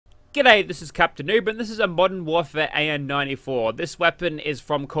G'day, this is Captainoob, and this is a Modern Warfare AN94. This weapon is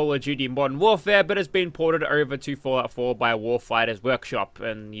from Call of Duty Modern Warfare, but has been ported over to Fallout 4 by Warfighter's Workshop,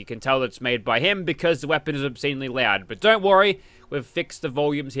 and you can tell it's made by him because the weapon is obscenely loud. But don't worry, we've fixed the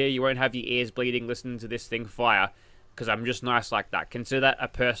volumes here, you won't have your ears bleeding listening to this thing fire, because I'm just nice like that. Consider that a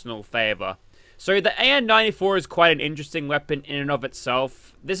personal favour. So the AN94 is quite an interesting weapon in and of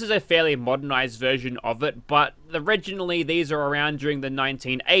itself. This is a fairly modernized version of it, but originally these are around during the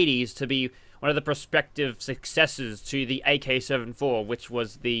 1980s to be one of the prospective successors to the AK-74, which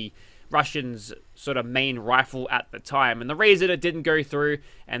was the Russians' sort of main rifle at the time. And the reason it didn't go through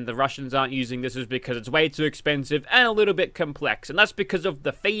and the Russians aren't using this is because it's way too expensive and a little bit complex. And that's because of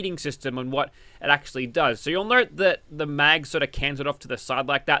the feeding system and what it actually does. So you'll note that the mag sort of canted off to the side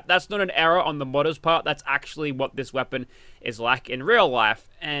like that. That's not an error on the modder's part. That's actually what this weapon is like in real life.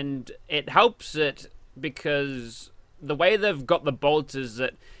 And it helps it because the way they've got the bolts is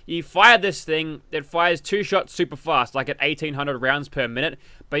that you fire this thing, it fires 2 shots super fast, like at 1800 rounds per minute,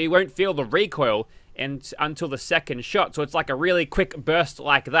 but you won't feel the recoil until the second shot. So it's like a really quick burst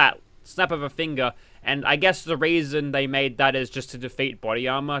like that, snap of a finger. And I guess the reason they made that is just to defeat body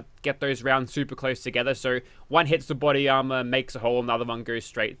armor, get those rounds super close together. So one hits the body armor, makes a hole, another one goes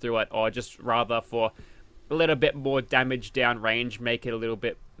straight through it, or just rather for a little bit more damage down range, make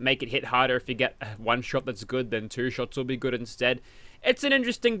it hit harder. If you get one shot that's good, then 2 shots will be good instead. It's an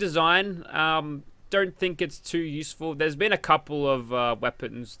interesting design. Don't think it's too useful. There's been a couple of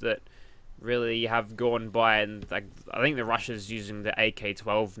weapons that really have gone by, and like, I think the Russia's using the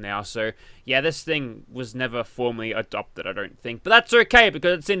AK-12 now. So yeah, this thing was never formally adopted, I don't think, but that's okay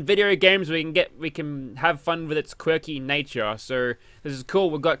because it's in video games. We can have fun with its quirky nature. So this is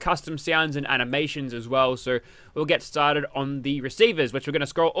cool. We've got custom sounds and animations as well. So we'll get started on the receivers, which we're going to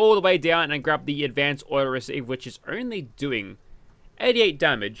scroll all the way down and grab the advanced auto receive, which is only doing 88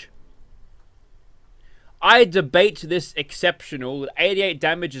 damage. I debate this exceptional. 88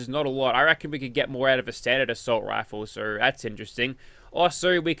 damage is not a lot. I reckon we could get more out of a standard assault rifle, so that's interesting.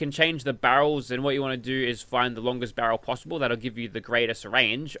 Also, we can change the barrels, and what you want to do is find the longest barrel possible. That'll give you the greatest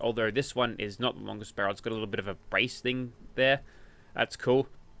range, although this one is not the longest barrel. It's got a little bit of a brace thing there. That's cool.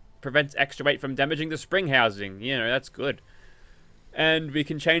 Prevents extra weight from damaging the spring housing. You know, that's good. And we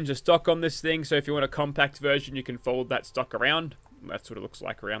can change the stock on this thing, so if you want a compact version, you can fold that stock around. That's what it looks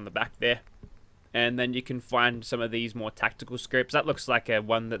like around the back there. And then you can find some of these more tactical scripts. That looks like a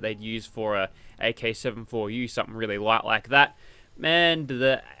one that they'd use for a AK-74U, something really light like that. And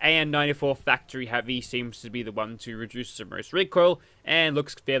the AN94 Factory Heavy seems to be the one to reduce the most recoil, and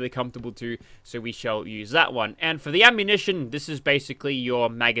looks fairly comfortable too, so we shall use that one. And for the ammunition, this is basically your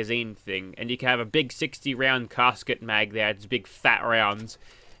magazine thing, and you can have a big 60-round casket mag there. It's big fat rounds,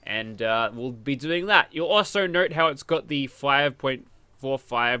 and we'll be doing that. You'll also note how it's got the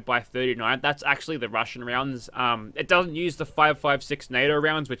 5.45 by 39. That's actually the Russian rounds. It doesn't use the 5.56 NATO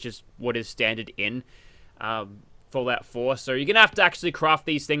rounds, which is what is standard in Fallout 4. So you're going to have to actually craft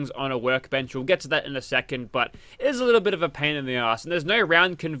these things on a workbench. We'll get to that in a second, but it is a little bit of a pain in the ass. And there's no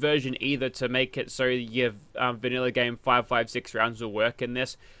round conversion either to make it so your vanilla game 5.56 rounds will work in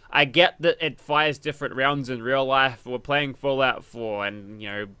this. I get that it fires different rounds in real life. We're playing Fallout 4, and, you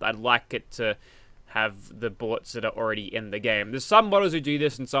know, I'd like it to have the bullets that are already in the game. There's some modders who do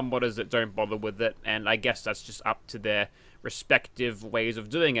this and some modders that don't bother with it, and I guess that's just up to their respective ways of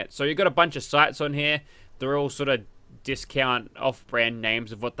doing it. So you've got a bunch of sights on here. They're all sort of discount off-brand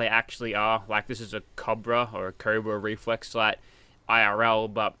names of what they actually are. Like this is a Cobra or a Cobra reflex sight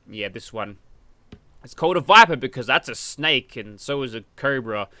IRL, but yeah, this one, it's called a Viper because that's a snake, and so is a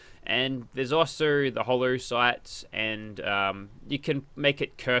Cobra. And there's also the Holo sights, and you can make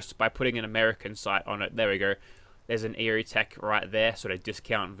it cursed by putting an American sight on it. There we go. There's an Eerie Tech right there, sort of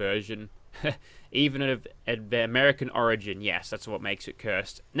discount version. Even of American origin, yes, that's what makes it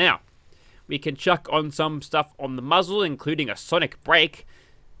cursed. Now, we can chuck on some stuff on the muzzle, including a sonic brake.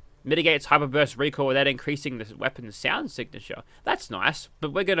 Mitigates hyperburst recoil without increasing the weapon's sound signature. That's nice,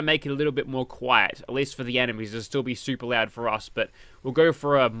 but we're going to make it a little bit more quiet, at least for the enemies. It'll still be super loud for us, but we'll go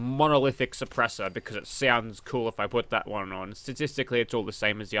for a monolithic suppressor because it sounds cool if I put that one on. Statistically, it's all the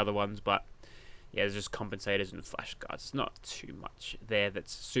same as the other ones, but yeah, there's just compensators and flash guards. It's not too much there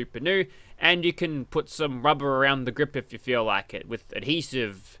that's super new. And you can put some rubber around the grip if you feel like it, with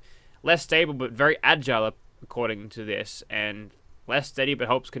adhesive. Less stable, but very agile, according to this, and less steady, but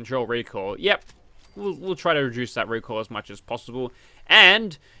helps control recoil. Yep, we'll try to reduce that recoil as much as possible.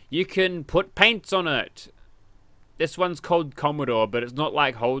 And you can put paints on it. This one's called Commodore, but it's not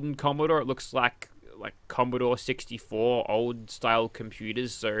like Holden Commodore. It looks like Commodore 64, old-style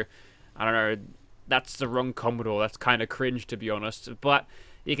computers. So, I don't know, that's the wrong Commodore. That's kind of cringe, to be honest. But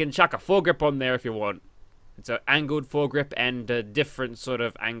You can chuck a foregrip on there if you want. It's an angled foregrip and a different sort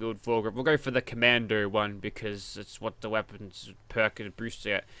of angled foregrip. We'll go for the commando one because it's what the weapon's perk and boost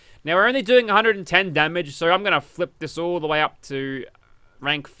at. Now we're only doing 110 damage, so I'm going to flip this all the way up to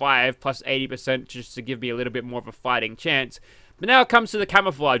rank 5 plus 80% just to give me a little bit more of a fighting chance. But now it comes to the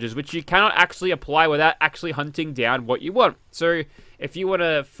camouflages, which you cannot actually apply without actually hunting down what you want. So if you want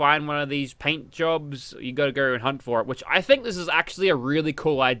to find one of these paint jobs, you got to go and hunt for it, which I think this is actually a really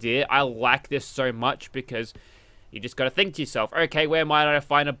cool idea. I like this so much because you just got to think to yourself, okay, where might I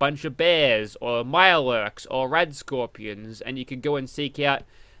find a bunch of bears or mirelurks or red scorpions? And you can go and seek out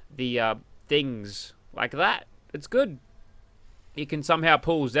the things like that. It's good. You can somehow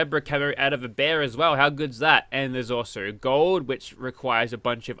pull zebra camo out of a bear as well. How good's that? And there's also gold, which requires a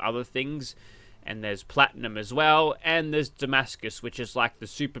bunch of other things. And there's platinum as well. And there's Damascus, which is like the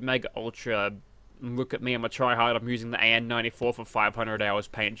super mega ultra. Look at me, I'm a tryhard. I'm using the AN94 for 500 hours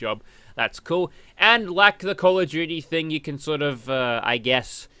paint job. That's cool. And like the Call of Duty thing, you can sort of, I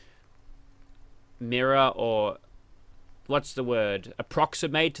guess, mirror or... what's the word?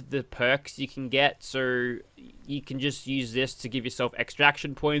 Approximate the perks you can get. So you can just use this to give yourself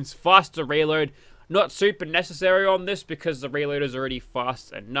extraction points. Faster reload. Not super necessary on this because the reload is already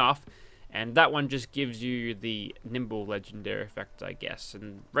fast enough. And that one just gives you the nimble legendary effect, I guess.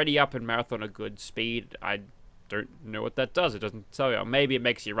 And ready up and marathon a good speed. I don't know what that does. It doesn't tell you. Maybe it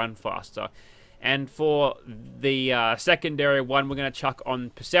makes you run faster. And for the secondary one, we're going to chuck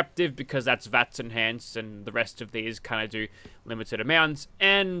on Perceptive because that's VATS enhanced and the rest of these kind of do limited amounts.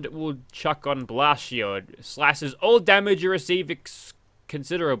 And we'll chuck on Blast Shield. Slashes all damage you receive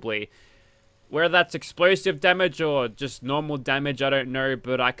considerably. Whether that's explosive damage or just normal damage, I don't know,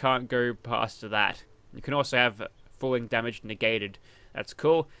 but I can't go past that. You can also have falling damage negated. That's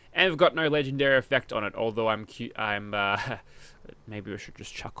cool. And we've got no legendary effect on it, although maybe we should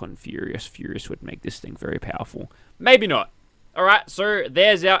just chuck on Furious. Furious would make this thing very powerful. Maybe not. Alright, so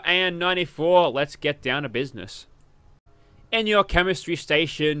there's our AN94. Let's get down to business. In your chemistry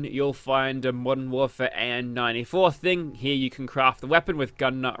station, you'll find a Modern Warfare AN94 thing. Here you can craft the weapon with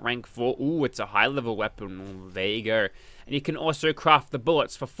gun nut rank 4. Ooh, it's a high level weapon. Ooh, there you go. And you can also craft the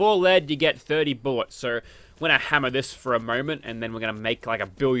bullets. For 4 lead, you get 30 bullets. So I'm going to hammer this for a moment, and then we're going to make like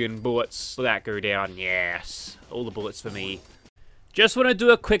 1 billion bullets. Let that go down. Yes. All the bullets for me. Just want to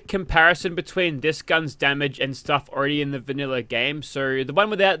do a quick comparison between this gun's damage and stuff already in the vanilla game. So the one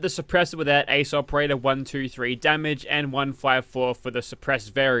without the suppressor without Ace Operator 123 damage and 154 for the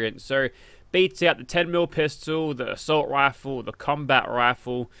suppressed variant. So beats out the 10mm pistol, the assault rifle, the combat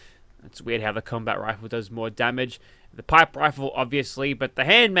rifle. It's weird how the combat rifle does more damage. The pipe rifle, obviously, but the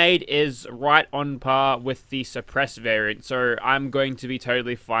handmade is right on par with the suppressed variant. So I'm going to be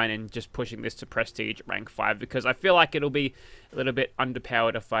totally fine in just pushing this to prestige rank 5 because I feel like it'll be a little bit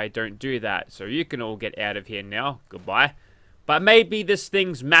underpowered if I don't do that. So you can all get out of here now. Goodbye. But maybe this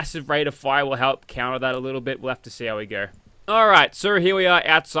thing's massive rate of fire will help counter that a little bit. We'll have to see how we go. Alright, so here we are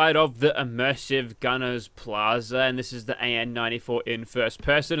outside of the Immersive Gunners Plaza, and this is the AN94 in first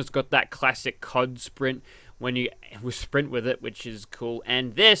person. It's got that classic COD sprint when you sprint with it, which is cool.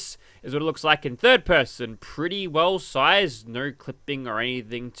 And this is what it looks like in third person. Pretty well sized, no clipping or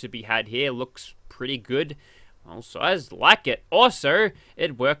anything to be had here. Looks pretty good. Well sized, like it. Also,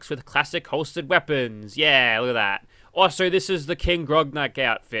 it works with classic holstered weapons. Yeah, look at that. Also, this is the King Grognak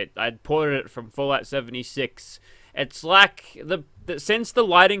outfit. I'd ported it from Fallout 76. It's like, since the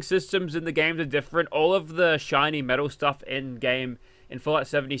lighting systems in the games are different, all of the shiny metal stuff in game in Fallout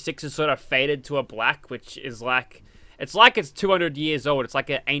 76 is sort of faded to a black, which is like, it's 200 years old. It's like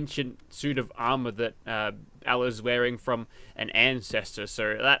an ancient suit of armor that Ella's wearing from an ancestor,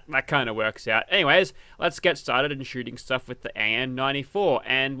 so that kind of works out. Anyways, let's get started in shooting stuff with the AN94,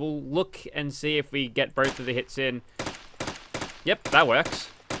 and we'll look and see if we get both of the hits in. Yep, that works.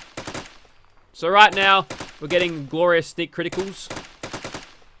 So right now, we're getting glorious sneak criticals.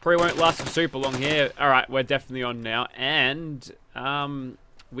 Probably won't last for super long here. Alright, we're definitely on now. And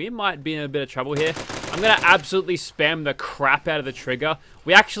we might be in a bit of trouble here. I'm going to absolutely spam the crap out of the trigger.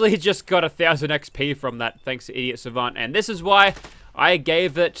 We actually just got 1000 XP from that, thanks to Idiot Savant. And this is why I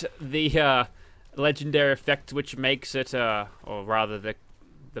gave it the legendary effect, which makes it, or rather the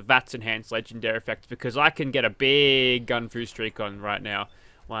VATS enhanced legendary effect, because I can get a big gun fu streak on right now.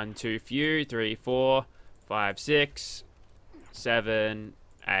 1, 2, 3, 4, 5, 6, 7,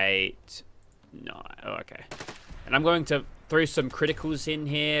 8, 9. Oh, okay. And I'm going to throw some criticals in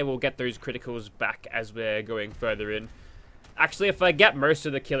here. We'll get those criticals back as we're going further in. Actually, if I get most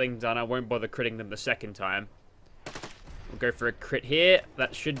of the killing done, I won't bother critting them the second time. We'll go for a crit here.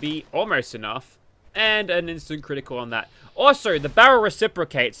 That should be almost enough. And an instant critical on that. Also, the barrel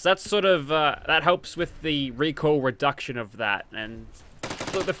reciprocates. That's sort of, that helps with the recoil reduction of that. And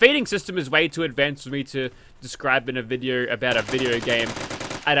look, the feeding system is way too advanced for me to describe in a video about a video game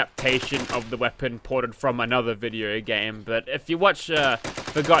adaptation of the weapon ported from another video game. But if you watch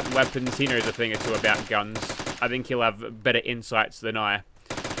Forgotten Weapons, he knows a thing or two about guns. I think he'll have better insights than I.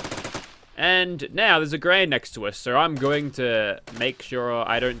 And now there's a grenade next to us, so I'm going to make sure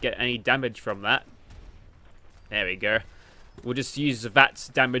I don't get any damage from that. There we go. We'll just use VAT's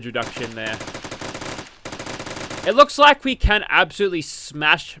damage reduction there. It looks like we can absolutely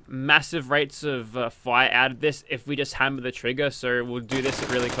smash massive rates of fire out of this if we just hammer the trigger, so we'll do this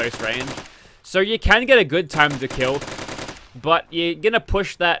at really close range. So you can get a good time to kill, but you're going to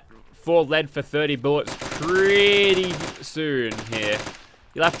push that 4 lead for 30 bullets pretty soon here.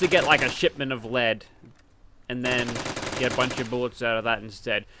 You'll have to get like a shipment of lead and then get a bunch of bullets out of that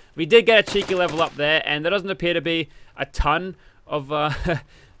instead. We did get a cheeky level up there, and there doesn't appear to be a ton of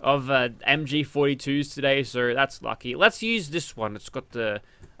MG42s today, so that's lucky. Let's use this one. It's got the,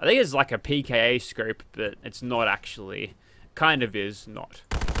 I think it's like a PKA scope, but it's not actually. Kind of is not.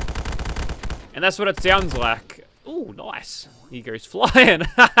 And that's what it sounds like. Ooh, nice. He goes flying.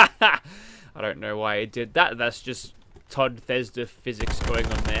 I don't know why he did that. That's just Todd Thesda physics going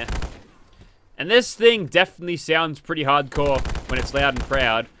on there. And this thing definitely sounds pretty hardcore when it's loud and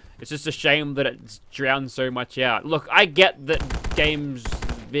proud. It's just a shame that it's drowned so much out. Look, I get that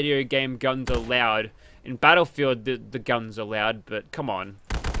video game guns are loud. In Battlefield, the guns are loud, but come on.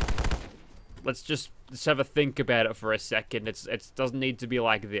 Let's have a think about it for a second. It doesn't need to be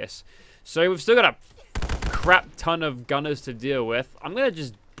like this. So we've still got a crap ton of gunners to deal with. I'm going to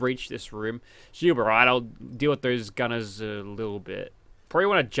just breach this room. She'll be right. I'll deal with those gunners a little bit. Probably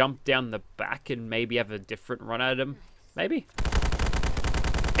want to jump down the back and maybe have a different run at him. Maybe.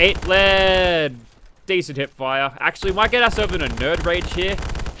 8 lead. Decent hip fire. Actually, might get ourselves in a nerd rage here.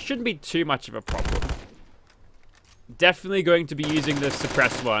 Shouldn't be too much of a problem. Definitely going to be using the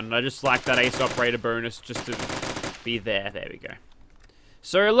suppress one. I just like that ace operator bonus just to be there. There we go.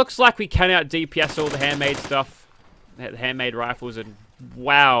 So it looks like we can out DPS all the handmade stuff. The handmade rifles, and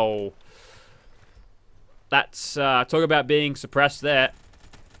wow. That's, talk about being suppressed there.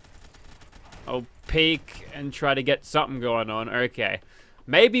 I'll peek and try to get something going on. Okay.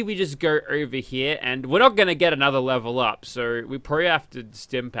 Maybe we just go over here, and we're not going to get another level up, so we probably have to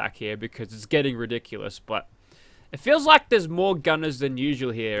stim pack here because it's getting ridiculous, but it feels like there's more gunners than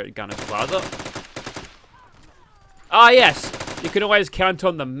usual here at Gunners Plaza. Ah, yes. You can always count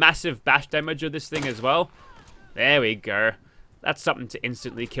on the massive bash damage of this thing as well. There we go. That's something to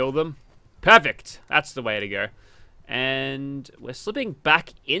instantly kill them. Perfect. That's the way to go. And we're slipping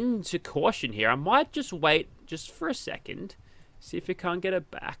back into caution here. I might just wait just for a second. See if we can't get it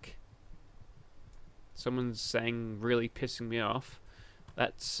back. Someone's saying really pissing me off.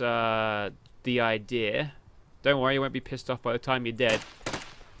 That's the idea. Don't worry, you won't be pissed off by the time you're dead.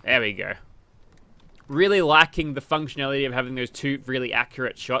 There we go. Really liking the functionality of having those 2 really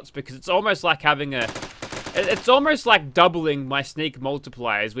accurate shots, because it's almost like having a... It's almost like doubling my sneak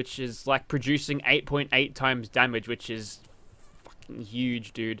multipliers, which is like producing 8.8 times damage, which is fucking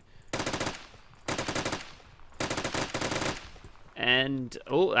huge, dude. And,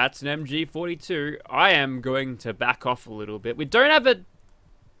 oh, that's an MG42. I am going to back off a little bit. We don't have a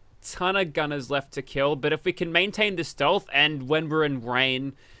ton of gunners left to kill, but if we can maintain the stealth, and when we're in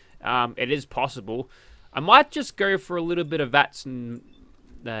rain, it is possible. I might just go for a little bit of VATS, and,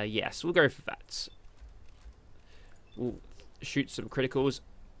 yes, we'll go for VATS. We'll shoot some criticals.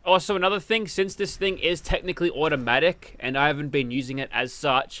 Also, another thing, since this thing is technically automatic, and I haven't been using it as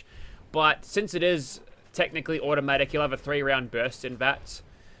such, but since it is technically automatic, you'll have a 3-round burst in VATS.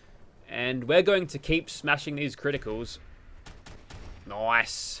 And we're going to keep smashing these criticals.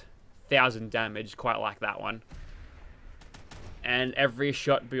 Nice. 1,000 damage, quite like that one. And every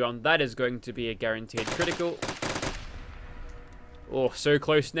shot beyond that is going to be a guaranteed critical. Oh, so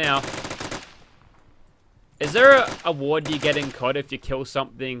close now. Is there a award you get in COD if you kill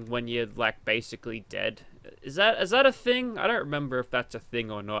something when you're, like, basically dead? Is that a thing? I don't remember if that's a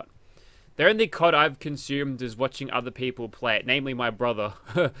thing or not. The only COD I've consumed is watching other people play it, namely my brother.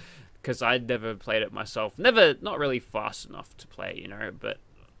 Because I'd never played it myself. Not really fast enough to play, you know, but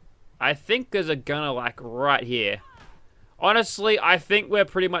I think there's a gunner, like, right here. Honestly, I think we're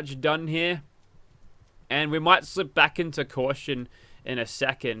pretty much done here. And we might slip back into caution in a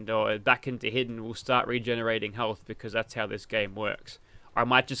second, or back into hidden. We'll start regenerating health because that's how this game works. Or I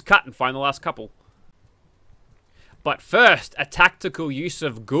might just cut and find the last couple. But first, a tactical use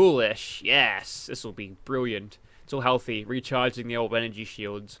of Ghoulish. Yes, this will be brilliant. It's all healthy, recharging the old energy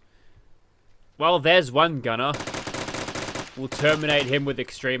shields. Well, there's one gunner. We'll terminate him with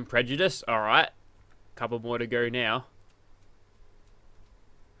extreme prejudice. Alright. Couple more to go now.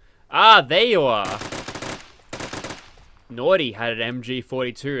 Ah, there you are. Naughty had an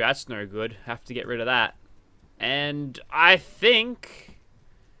MG42. That's no good. Have to get rid of that. And I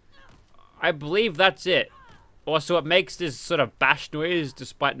believe that's it. Also, it makes this sort of bash noise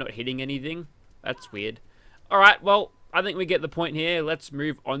despite not hitting anything. That's weird. Alright, well, I think we get the point here. Let's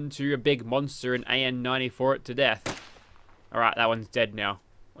move on to a big monster and AN94 it to death. Alright, that one's dead now.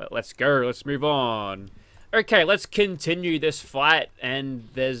 Well, let's go. Let's move on. Okay, let's continue this fight. And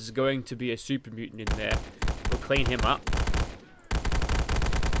there's going to be a super mutant in there. We'll clean him up.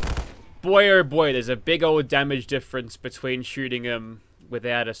 Boy, oh boy, there's a big old damage difference between shooting him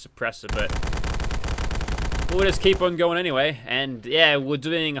without a suppressor, but we'll just keep on going anyway. And yeah, we're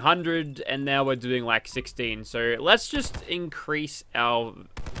doing 100 and now we're doing like 16. So let's just increase our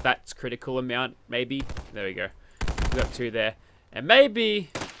VATS critical amount, maybe. There we go. We got 2 there. And maybe,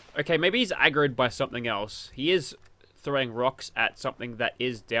 okay, maybe he's aggroed by something else. He is throwing rocks at something that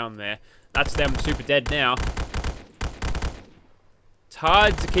is down there. That's them super dead now. It's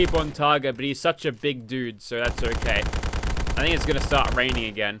hard to keep on target, but he's such a big dude, so that's okay. I think it's going to start raining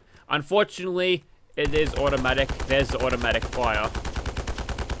again. Unfortunately, it is automatic. There's the automatic fire.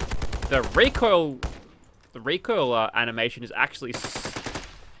 The recoil animation is actually,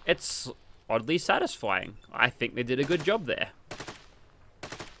 it's oddly satisfying. I think they did a good job there.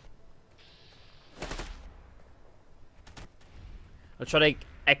 I'll try to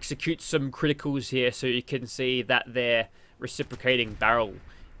execute some criticals here so you can see that they're reciprocating barrel.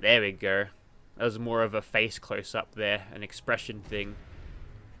 There we go. That was more of a face close-up there, an expression thing.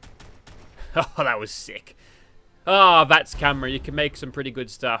 Oh, that was sick. Ah, VATS camera, you can make some pretty good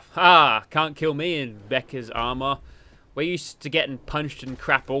stuff. Ah, can't kill me in Becca's armor. We're used to getting punched and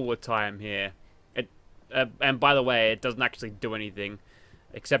crap all the time here. And by the way, it doesn't actually do anything.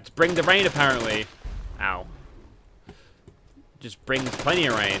 Except bring the rain, apparently. Ow. Just brings plenty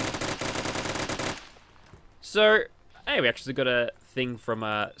of rain. So, hey, we actually got a thing from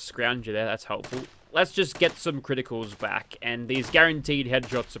a Scrounger there. That's helpful. Let's just get some criticals back. And these guaranteed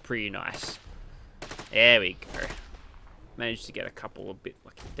headshots are pretty nice. There we go. Managed to get a couple a bit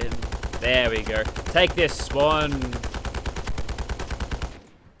lucky. There we go. Take this, Spawn.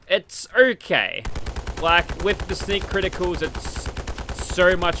 It's okay. Like, with the sneak criticals, it's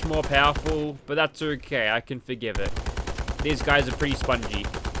so much more powerful. But that's okay. I can forgive it. These guys are pretty spongy.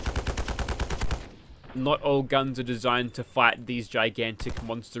 Not all guns are designed to fight these gigantic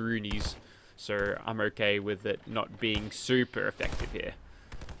monsteroonies. So I'm okay with it not being super effective here.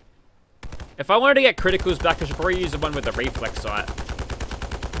 If I wanted to get criticals back, I should probably use the one with the reflex sight.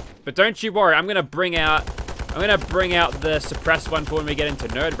 But don't you worry, I'm gonna bring out the suppressed one for when we get into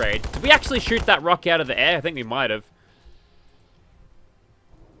Nerd Raid. Did we actually shoot that rock out of the air? I think we might have.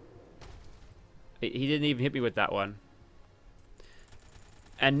 He didn't even hit me with that one.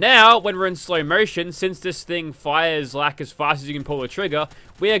 And now, when we're in slow motion, since this thing fires like as fast as you can pull the trigger,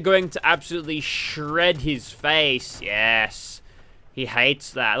 we are going to absolutely shred his face. Yes. He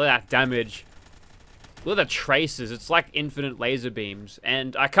hates that. Look at that damage. Look at the traces. It's like infinite laser beams.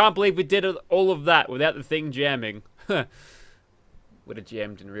 And I can't believe we did all of that without the thing jamming. Would have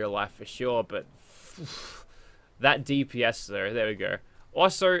jammed in real life for sure, but that DPS though. There we go.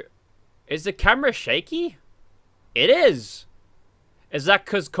 Also, is the camera shaky? It is. Is that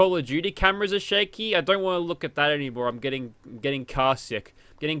because Call of Duty cameras are shaky? I don't want to look at that anymore. I'm getting car sick.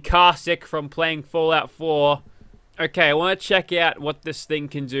 Getting car sick from playing Fallout 4. Okay, I want to check out what this thing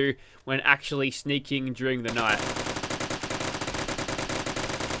can do when actually sneaking during the night.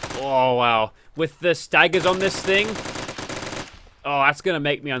 Oh, wow. With the staggers on this thing. Oh, that's going to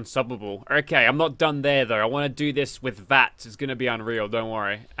make me unstoppable. Okay, I'm not done there, though. I want to do this with VATS. It's going to be unreal. Don't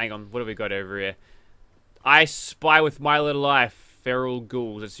worry. Hang on. What have we got over here? I spy with my little eye. Feral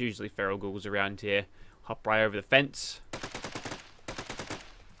ghouls. It's usually feral ghouls around here. Hop right over the fence.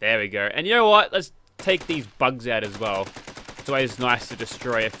 There we go. And you know what? Let's take these bugs out as well. It's always nice to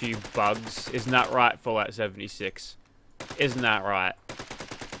destroy a few bugs. Isn't that right, Fallout 76? Isn't that right?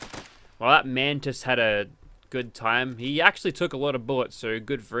 Well, that mantis had a good time. He actually took a lot of bullets, so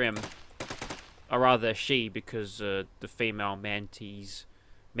good for him. Or rather, she, because the female mantis...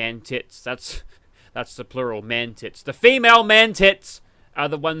 Mantits, that's the plural, man-tits. The female man-tits are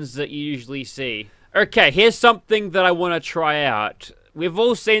the ones that you usually see. Okay, here's something that I want to try out. We've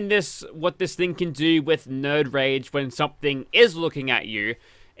all seen this, what this thing can do with Nerd Rage when something is looking at you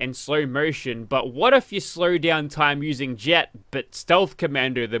in slow motion. But what if you slow down time using Jet, but stealth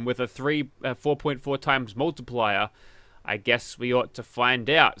commando them with a 4.4 times multiplier? I guess we ought to find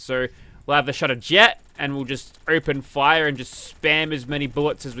out. So we'll have the shot of Jet, and we'll just open fire and just spam as many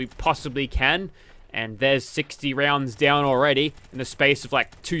bullets as we possibly can. And there's 60 rounds down already in the space of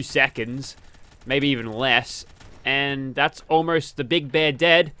like 2 seconds, maybe even less. And that's almost the big bear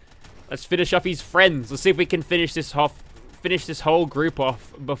dead. Let's finish off his friends. Let's see if we can finish this whole group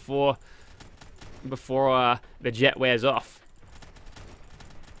off before the Jet wears off.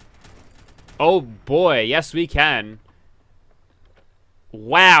 Oh boy, yes we can.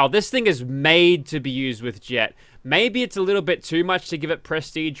 Wow, this thing is made to be used with Jet. Maybe it's a little bit too much to give it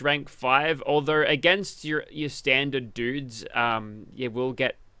prestige rank 5, although against your standard dudes, it will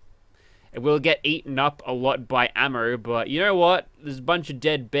get eaten up a lot by ammo. But you know what? There's a bunch of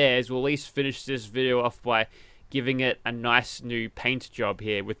dead bears. We'll at least finish this video off by giving it a nice new paint job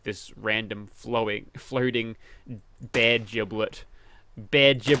here with this random floating bear giblet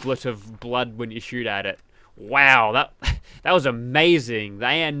of blood when you shoot at it. Wow, that was amazing. The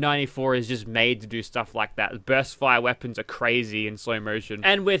AN94 is just made to do stuff like that. Burst fire weapons are crazy in slow motion.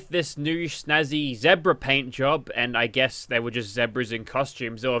 And with this new snazzy zebra paint job, and I guess they were just zebras in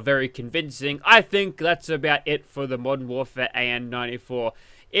costumes, they were very convincing. I think that's about it for the Modern Warfare AN94.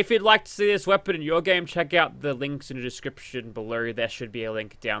 If you'd like to see this weapon in your game, check out the links in the description below. There should be a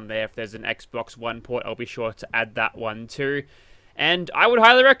link down there. If there's an Xbox One port, I'll be sure to add that one too. And I would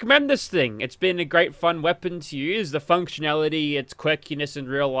highly recommend this thing. It's been a great fun weapon to use. The functionality, its quirkiness in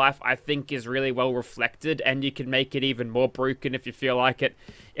real life, I think is really well reflected. And you can make it even more broken if you feel like it.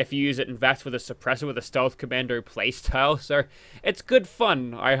 If you use it in VATS with a suppressor with a stealth commando playstyle. So it's good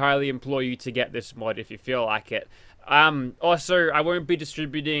fun. I highly implore you to get this mod if you feel like it. Also, I won't be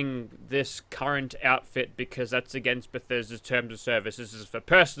distributing this current outfit because that's against Bethesda's terms of service. This is for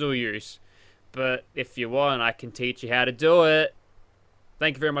personal use. But if you want, I can teach you how to do it.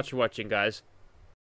 Thank you very much for watching, guys.